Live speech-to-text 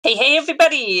Hey,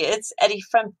 everybody, it's Eddie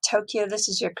from Tokyo. This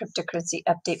is your cryptocurrency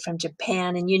update from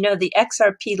Japan. And you know, the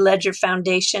XRP Ledger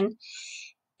Foundation,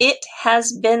 it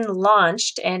has been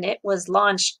launched, and it was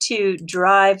launched to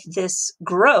drive this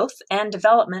growth and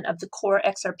development of the core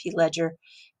XRP Ledger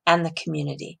and the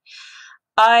community.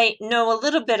 I know a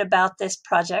little bit about this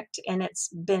project, and it's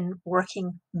been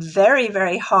working very,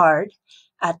 very hard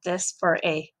at this for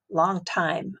a long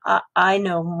time. I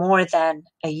know more than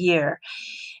a year.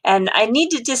 And I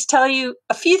need to just tell you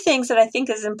a few things that I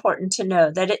think is important to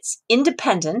know, that it's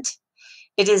independent,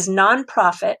 it is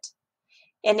nonprofit,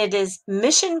 and it is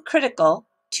mission critical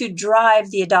to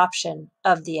drive the adoption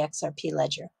of the XRP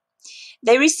Ledger.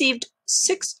 They received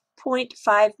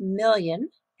 6.5 million,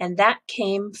 and that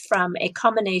came from a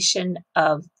combination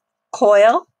of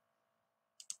Coil,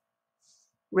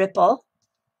 Ripple,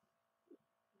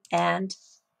 and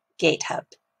GateHub.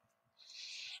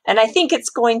 And I think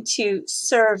it's going to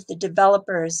serve the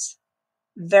developers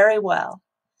very well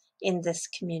in this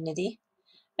community.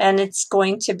 And it's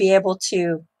going to be able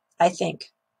to, I think,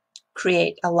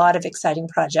 create a lot of exciting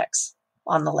projects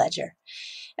on the ledger.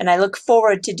 And I look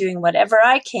forward to doing whatever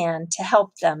I can to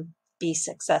help them be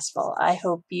successful. I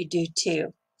hope you do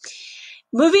too.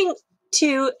 Moving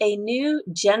to a new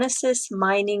Genesis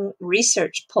mining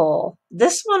research poll.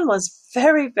 This one was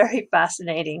very, very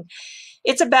fascinating.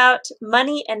 It's about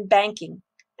money and banking.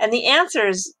 And the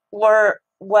answers were,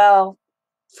 well,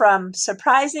 from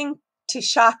surprising to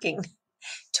shocking.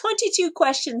 22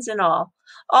 questions in all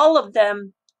of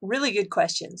them really good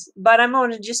questions. But I'm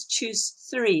going to just choose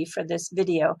 3 for this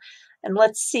video, and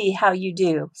let's see how you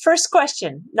do. First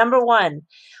question, number 1,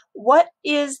 what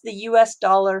is the US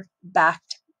dollar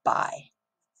backed by?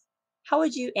 How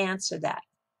would you answer that?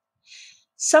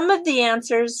 Some of the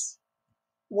answers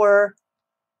were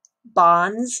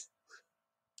bonds,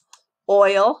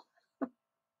 oil.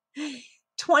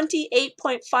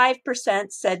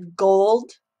 28.5% said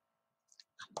gold.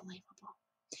 Unbelievable.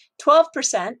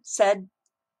 12% said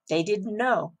they didn't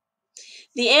know.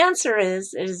 The answer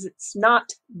is it's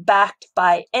not backed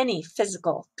by any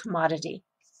physical commodity.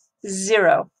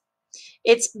 0.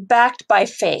 It's backed by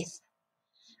faith.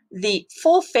 The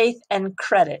full faith and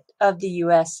credit of the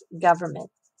U.S.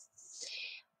 government.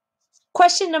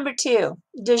 Question number 2,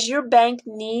 does your bank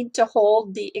need to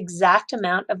hold the exact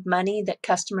amount of money that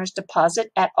customers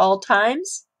deposit at all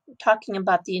times? We're talking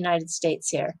about the United States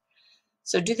here.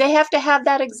 So do they have to have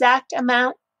that exact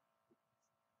amount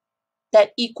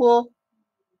that equal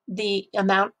the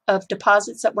amount of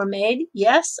deposits that were made?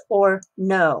 Yes or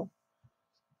no?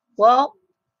 Well,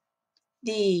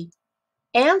 the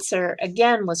answer,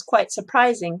 again, was quite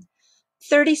surprising.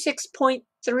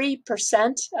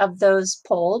 36.3% of those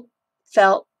polled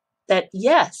felt that,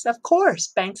 yes, of course,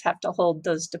 banks have to hold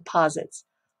those deposits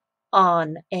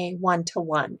on a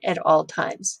one-to-one at all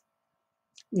times.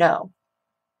 No,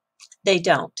 they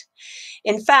don't.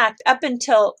 In fact, up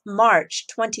until March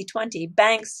 2020,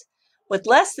 banks with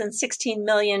less than $16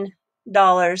 million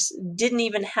didn't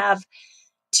even have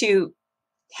to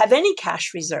have any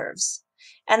cash reserves.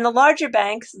 And the larger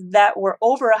banks that were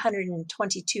over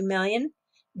 122 million,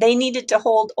 they needed to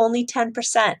hold only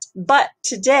 10%. But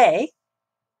today,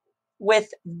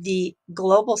 with the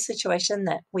global situation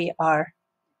that we are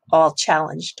all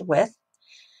challenged with,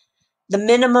 the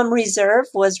minimum reserve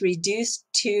was reduced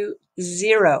to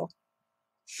 0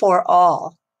 for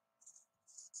all.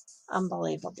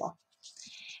 Unbelievable.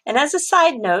 And as a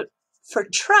side note, for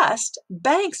trust,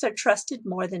 banks are trusted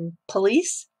more than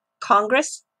police,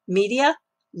 Congress, media,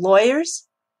 lawyers.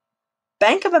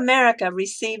 Bank of America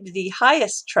received the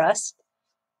highest trust,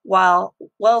 while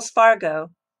Wells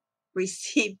Fargo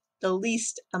received the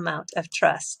least amount of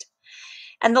trust.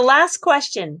 And the last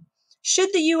question,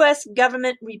 should the U.S.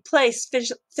 government replace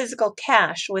physical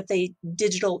cash with a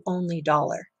digital-only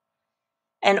dollar?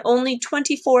 And only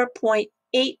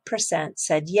 24.8%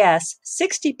 said yes,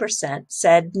 60%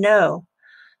 said no.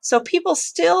 So people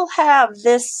still have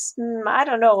this, I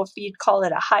don't know if you'd call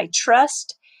it a high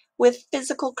trust with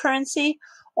physical currency,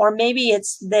 or maybe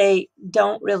it's they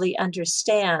don't really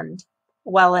understand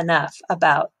well enough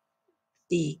about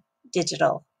the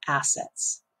digital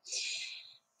assets.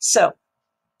 So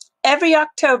every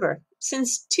October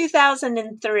since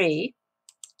 2003,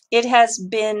 it has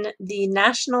been the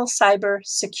National Cyber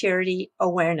Security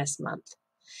Awareness Month.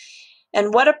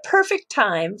 And what a perfect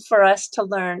time for us to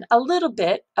learn a little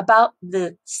bit about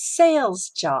the sales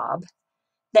job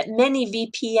that many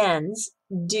VPNs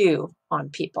do on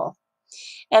people.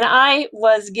 And I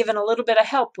was given a little bit of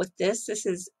help with this. This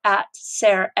is at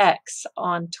SarahX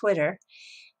on Twitter.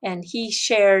 And he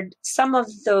shared some of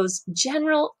those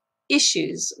general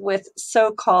issues with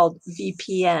so-called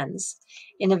VPNs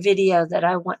in a video that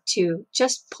I want to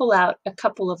just pull out a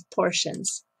couple of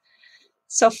portions.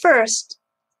 So first,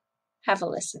 have a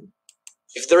listen.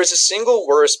 If there is a single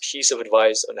worst piece of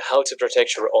advice on how to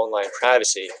protect your online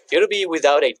privacy, it'll be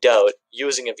without a doubt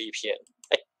using a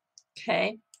VPN.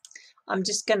 Okay, I'm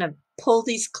just going to pull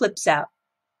these clips out,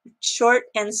 short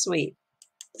and sweet.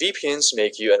 VPNs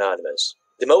make you anonymous.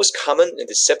 The most common and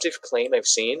deceptive claim I've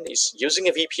seen is using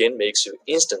a VPN makes you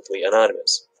instantly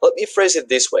anonymous. Let me phrase it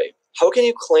this way. How can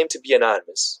you claim to be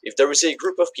anonymous if there is a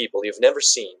group of people you've never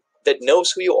seen that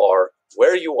knows who you are,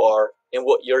 where you are, and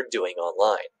what you're doing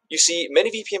online? You see, many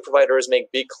VPN providers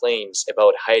make big claims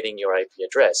about hiding your IP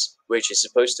address, which is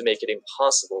supposed to make it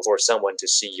impossible for someone to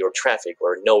see your traffic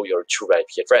or know your true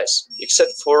IP address,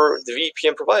 except for the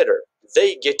VPN provider.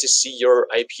 They get to see your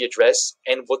IP address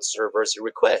and what servers you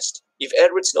request. If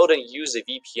Edward Snowden used a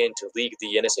VPN to leak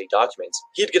the NSA documents,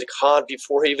 he'd get caught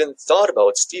before he even thought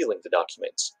about stealing the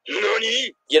documents.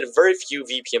 Nani? Yet very few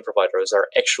VPN providers are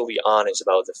actually honest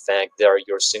about the fact they are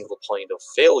your single point of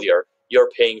failure you're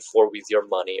paying for with your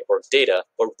money or data,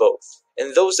 or both.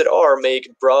 And those that are make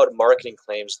broad marketing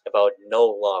claims about no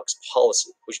logs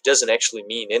policy, which doesn't actually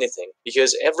mean anything,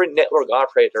 because every network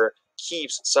operator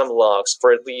keeps some logs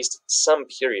for at least some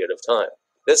period of time.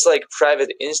 That's like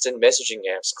private instant messaging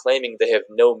apps claiming they have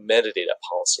no metadata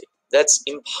policy. That's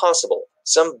impossible.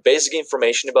 Some basic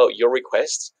information about your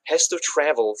request has to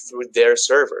travel through their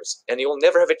servers, and you'll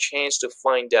never have a chance to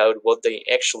find out what they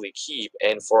actually keep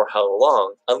and for how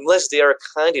long, unless they are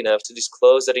kind enough to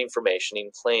disclose that information in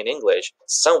plain English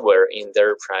somewhere in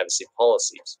their privacy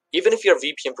policies. Even if your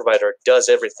VPN provider does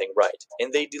everything right,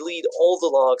 and they delete all the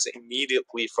logs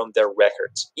immediately from their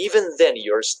records, even then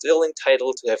you're still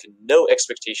entitled to have no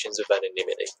expectations of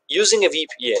anonymity. Using a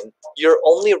VPN, you're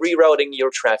only rerouting your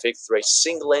traffic through a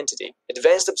single entity.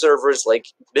 Advanced observers like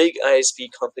big ISP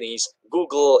companies,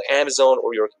 Google, Amazon,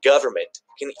 or your government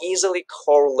can easily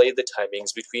correlate the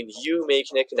timings between you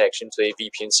making a connection to a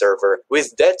VPN server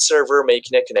with that server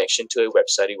making a connection to a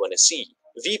website you want to see.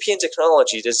 VPN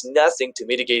technology does nothing to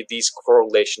mitigate these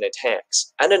correlation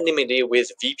attacks. Anonymity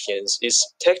with VPNs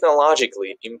is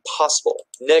technologically impossible.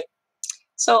 Next.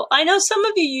 So I know some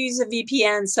of you use a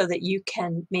VPN so that you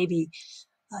can maybe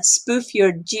spoof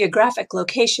your geographic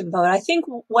location, but I think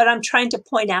what I'm trying to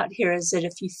point out here is that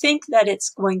if you think that it's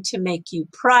going to make you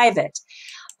private,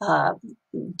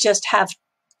 just have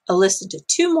a listen to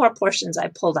two more portions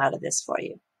I pulled out of this for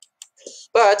you.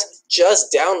 But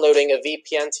just downloading a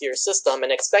VPN to your system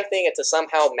and expecting it to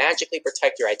somehow magically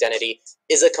protect your identity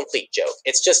is a complete joke.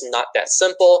 It's just not that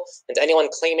simple, and anyone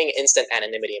claiming instant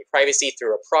anonymity and privacy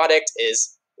through a product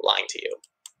is lying to you.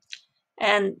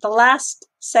 And the last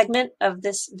segment of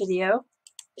this video.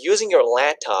 Using your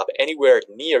laptop anywhere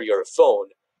near your phone,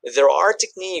 there are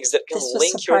techniques that can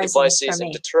link your devices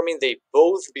and determine they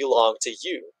both belong to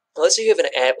you. Let's say you have an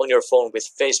app on your phone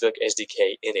with Facebook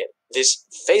SDK in it. This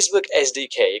Facebook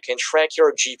SDK can track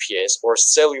your GPS or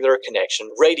cellular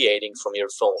connection radiating from your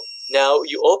phone. Now,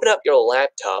 you open up your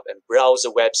laptop and browse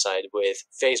a website with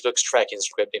Facebook's tracking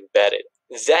script embedded.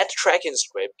 That tracking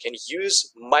script can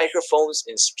use microphones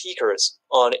and speakers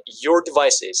on your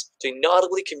devices to not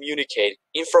only communicate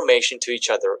information to each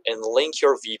other and link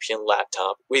your VPN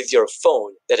laptop with your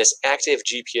phone that has active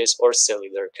GPS or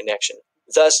cellular connection.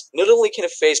 Thus, not only can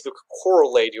Facebook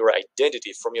correlate your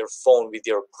identity from your phone with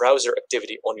your browser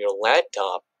activity on your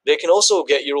laptop, they can also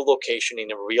get your location in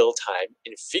real time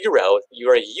and figure out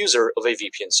you're a user of a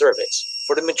VPN service.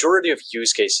 For the majority of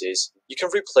use cases, you can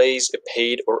replace a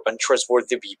paid or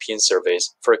untrustworthy VPN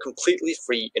service for a completely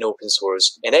free and open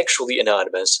source and actually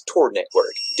anonymous Tor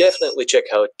network. Definitely check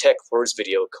out TechLord's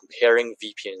video comparing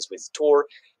VPNs with Tor,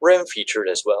 where I'm featured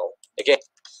as well. Again.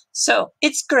 So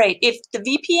it's great. If the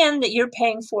VPN that you're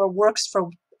paying for works for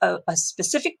a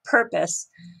specific purpose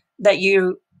that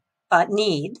you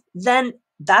need, then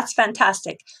that's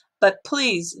fantastic. But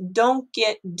please don't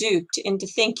get duped into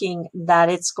thinking that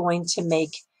it's going to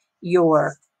make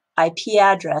your IP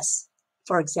address,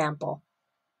 for example,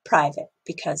 private,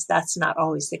 because that's not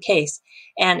always the case.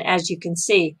 And as you can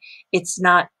see, it's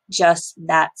not just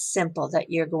that simple that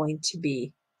you're going to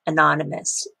be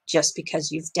anonymous just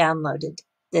because you've downloaded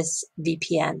this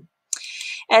VPN.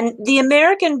 And the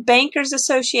American Bankers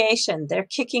Association, they're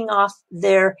kicking off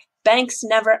their Banks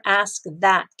Never Ask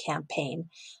That campaign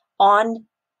on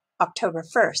October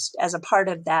 1st as a part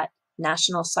of that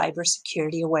National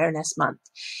Cybersecurity Awareness Month.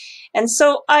 And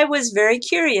so I was very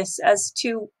curious as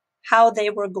to how they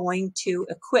were going to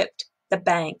equip the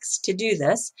banks to do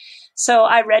this. So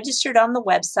I registered on the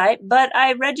website, but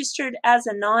I registered as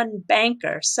a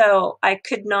non-banker, so I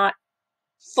could not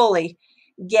fully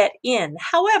get in.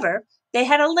 However, they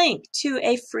had a link to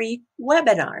a free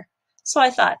webinar. So I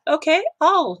thought, okay,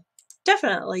 I'll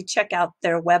definitely check out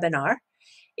their webinar.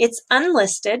 It's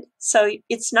unlisted, so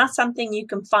it's not something you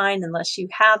can find unless you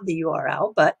have the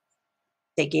URL, but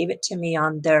they gave it to me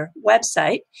on their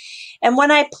website. And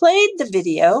when I played the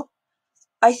video,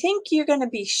 I think you're going to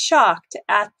be shocked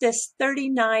at this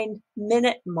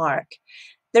 39-minute mark.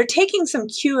 They're taking some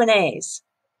Q&As.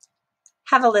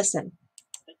 Have a listen.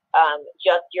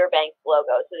 Just your bank's logo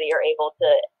so that you're able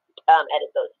to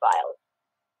edit those files.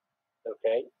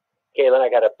 Okay, Caitlin, I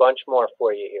got a bunch more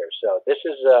for you here. So this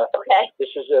is a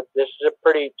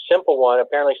pretty simple one.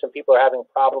 Apparently, some people are having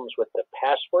problems with the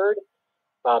password.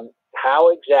 How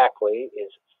exactly is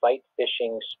fight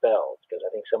phishing spelled? Because I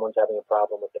think someone's having a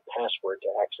problem with the password to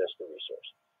access the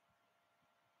resource.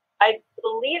 I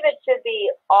believe it should be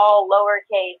all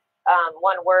lowercase,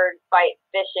 one word, fight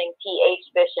phishing, PH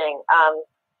phishing.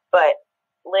 But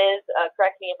Liz,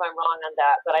 correct me if I'm wrong on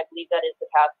that, but I believe that is the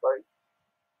password.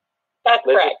 That's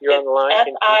Liz, correct. if you're on the line,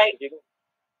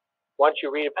 why don't you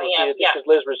read it? This is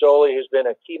Liz Rizzoli, who's been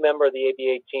a key member of the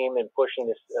ABA team in pushing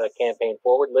this campaign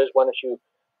forward. Liz, why don't you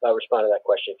respond to that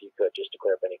question if you could, just to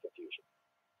clear up any confusion.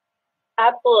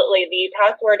 Absolutely. The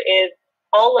password is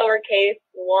all lowercase,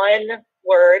 one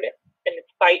word, and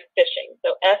it's fight phishing.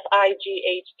 So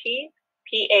FIGHT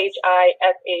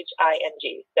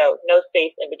PHISHING. So no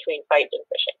space in between fight and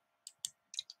phishing.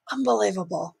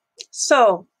 Unbelievable.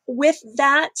 So with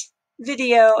that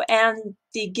video and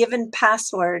the given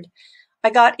password, I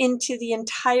got into the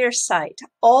entire site,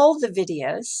 all the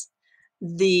videos,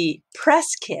 the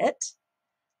press kit,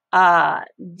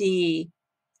 the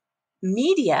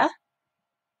media,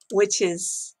 which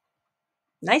is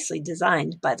nicely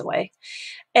designed, by the way,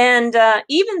 and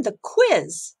even the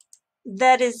quiz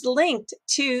that is linked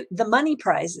to the money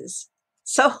prizes.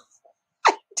 So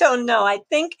I don't know. I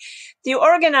think the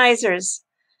organizers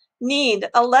need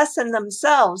a lesson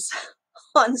themselves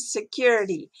on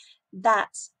security.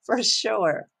 That's for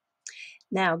sure.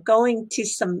 Now, going to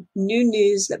some new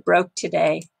news that broke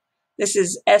today. This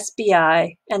is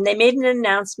SBI, and they made an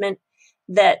announcement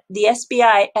that the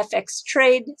SBI FX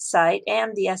trade site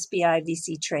and the SBI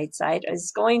VC trade site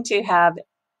is going to have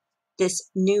this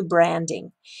new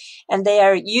branding. And they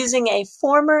are using a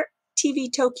former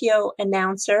TV Tokyo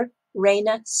announcer,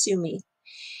 Reina Sumi.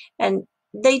 And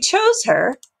they chose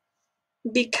her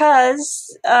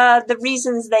because the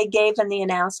reasons they gave in the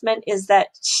announcement is that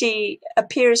she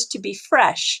appears to be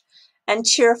fresh and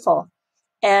cheerful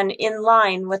and in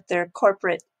line with their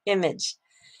corporate image.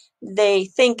 They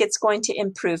think it's going to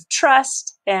improve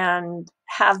trust and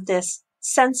have this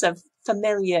sense of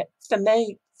familiarity,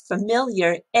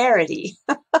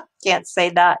 can't say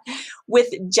that, with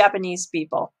Japanese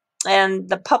people. And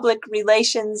the public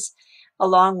relations,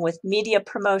 along with media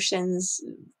promotions,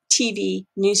 TV,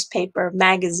 newspaper,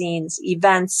 magazines,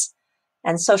 events,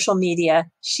 and social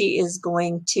media, she is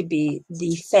going to be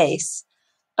the face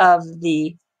of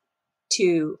the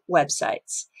two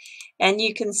websites. And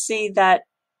you can see that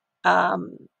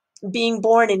being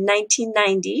born in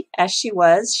 1990, as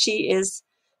she is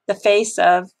the face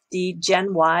of the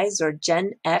Gen Ys or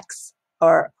Gen X,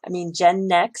 Gen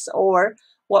Nex, or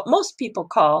what most people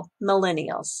call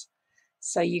millennials.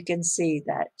 So you can see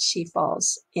that she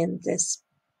falls in this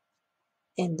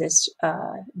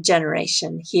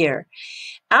generation here.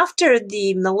 After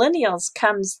the millennials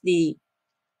comes the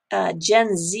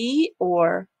Gen Z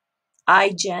or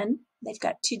iGen. They've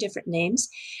got two different names.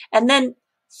 And then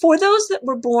for those that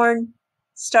were born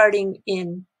starting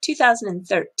in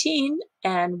 2013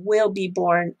 and will be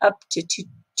born up to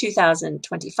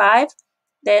 2025,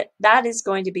 that is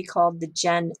going to be called the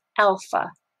Gen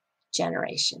Alpha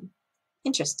generation.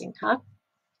 Interesting, huh?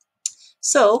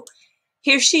 So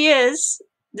here she is.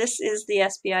 This is the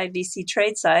SBI VC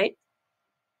trade site.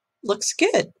 Looks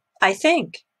good, I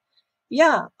think.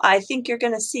 Yeah, I think you're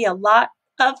going to see a lot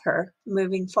of her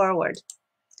moving forward.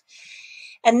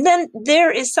 And then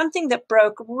there is something that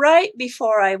broke right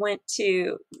before I went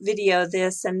to video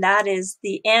this, and that is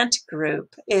the Ant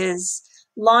Group is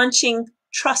launching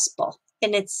Trustable,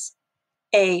 and it's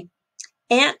a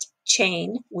Ant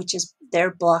chain, which is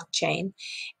their blockchain,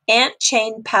 Ant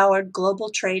chain powered global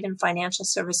trade and financial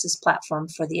services platform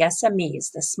for the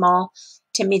SMEs, the small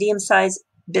to medium-sized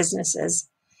businesses,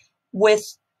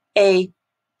 with a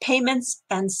payments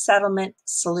and settlement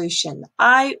solution.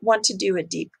 I want to do a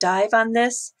deep dive on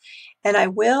this, and I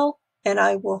will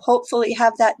hopefully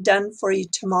have that done for you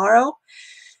tomorrow.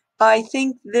 I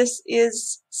think this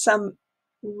is some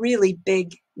really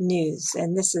big news,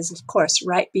 and this is, of course,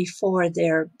 right before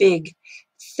their big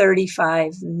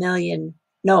 $35 million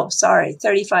no, sorry,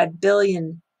 $35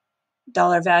 billion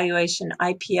valuation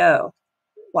IPO.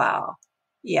 Wow.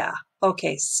 Yeah.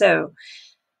 Okay. So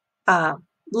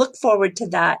look forward to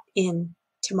that in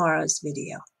tomorrow's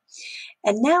video.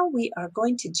 And now we are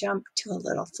going to jump to a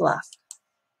little fluff.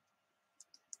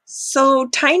 So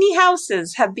tiny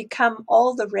houses have become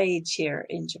all the rage here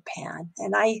in Japan.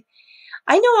 And I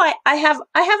know I have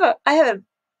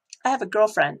a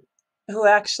girlfriend who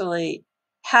actually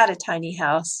had a tiny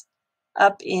house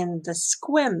up in the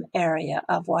Sequim area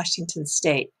of Washington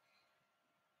State.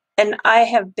 And I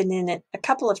have been in it a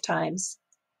couple of times.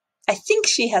 I think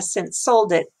she has since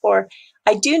sold it, or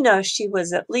I do know she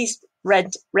was at least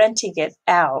renting it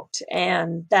out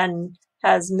and then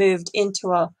has moved into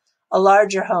a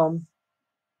larger home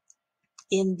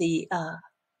in the,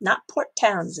 not Port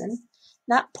Townsend,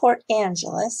 not Port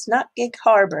Angeles, not Gig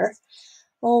Harbor.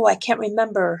 Oh, I can't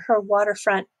remember. Her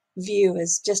waterfront view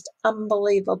is just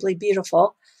unbelievably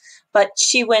beautiful. But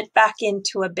she went back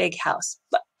into a big house.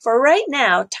 But for right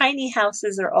now, tiny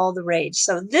houses are all the rage.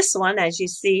 So this one, as you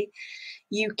see,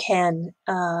 you can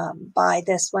buy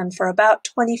this one for about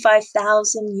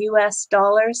 $25,000 US.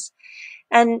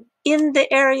 And in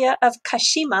the area of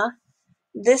Kashima,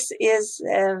 this is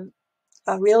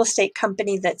a real estate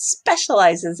company that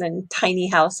specializes in tiny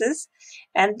houses.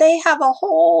 And they have a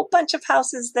whole bunch of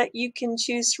houses that you can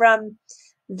choose from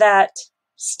that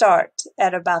start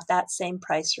at about that same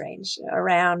price range,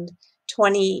 around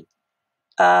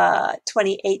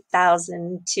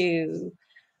 28,000 to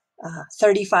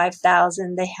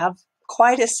 35,000. They have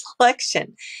quite a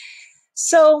selection.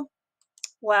 So,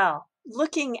 wow,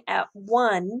 looking at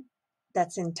one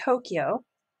that's in Tokyo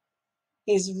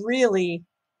is really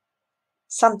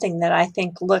something that I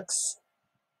think looks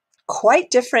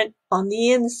quite different on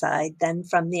the inside than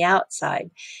from the outside.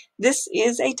 This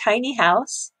is a tiny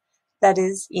house that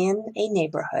is in a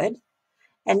neighborhood,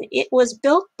 and it was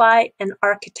built by an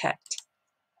architect.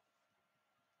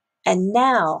 And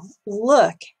now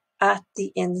look at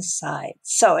the inside.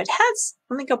 So it has,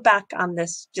 let me go back on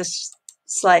this just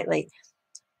slightly.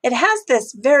 It has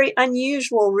this very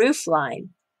unusual roof line,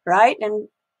 right? And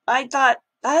I thought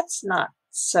that's not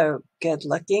so good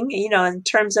looking, you know, in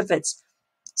terms of its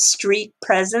street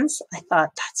presence. I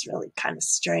thought that's really kind of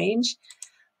strange.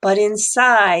 But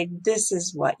inside, this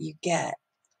is what you get.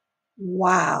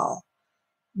 Wow.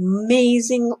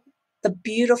 Amazing. The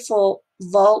beautiful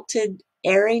vaulted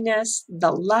airiness,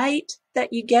 the light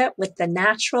that you get with the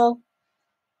natural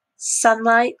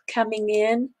sunlight coming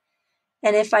in.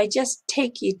 And if I just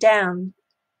take you down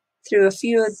through a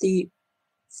few of the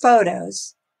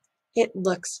photos, it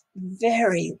looks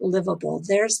very livable.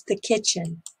 There's the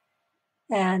kitchen.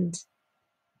 And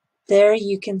there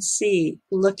you can see,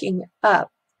 looking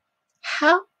up,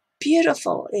 how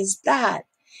beautiful is that?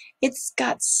 It's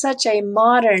got such a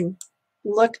modern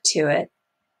look to it,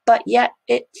 but yet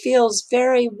it feels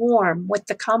very warm with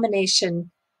the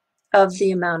combination of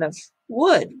the amount of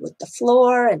wood with the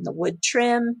floor and the wood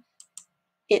trim.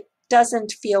 It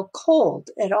doesn't feel cold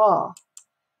at all.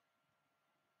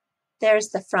 There's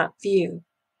the front view.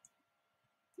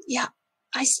 Yeah,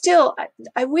 I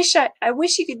wish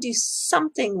you could do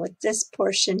something with this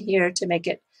portion here to make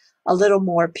it a little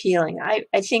more appealing. I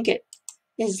think it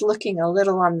is looking a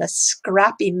little on the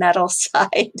scrappy metal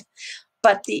side,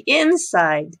 but the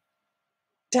inside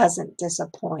doesn't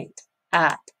disappoint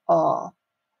at all.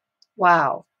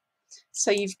 Wow.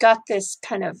 So you've got this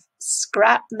kind of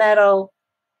scrap metal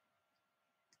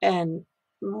and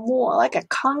more like a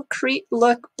concrete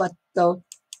look, but the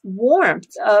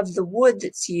warmth of the wood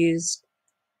that's used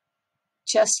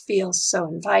just feels so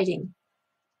inviting.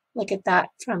 Look at that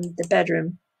from the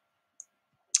bedroom.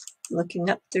 Looking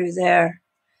up through there.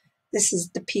 This is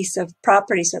the piece of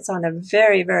property, so it's on a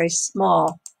very, very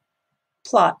small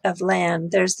plot of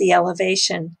land. There's the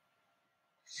elevation.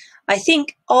 I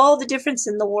think all the difference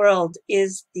in the world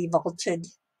is the vaulted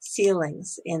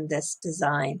ceilings in this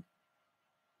design.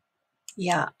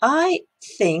 Yeah, I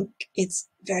think it's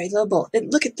very livable.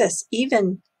 Look at this.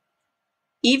 Even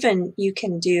you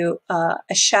can do a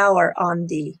shower on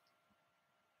the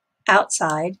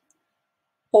outside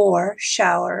or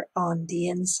shower on the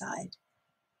inside.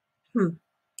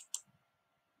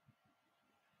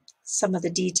 Some of the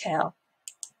detail.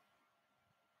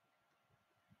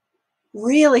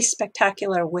 Really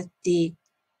spectacular with the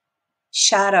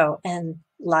shadow and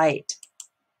light.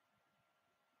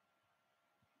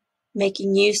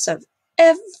 Making use of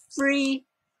every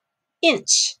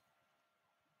inch.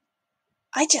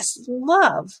 I just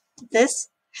love this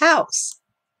house.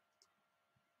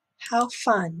 How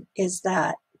fun is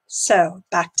that? So,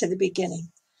 back to the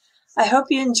beginning. I hope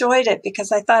you enjoyed it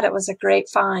because I thought it was a great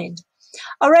find.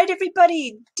 All right,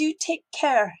 everybody, do take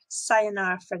care.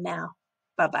 Sayonara for now.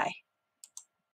 Bye-bye.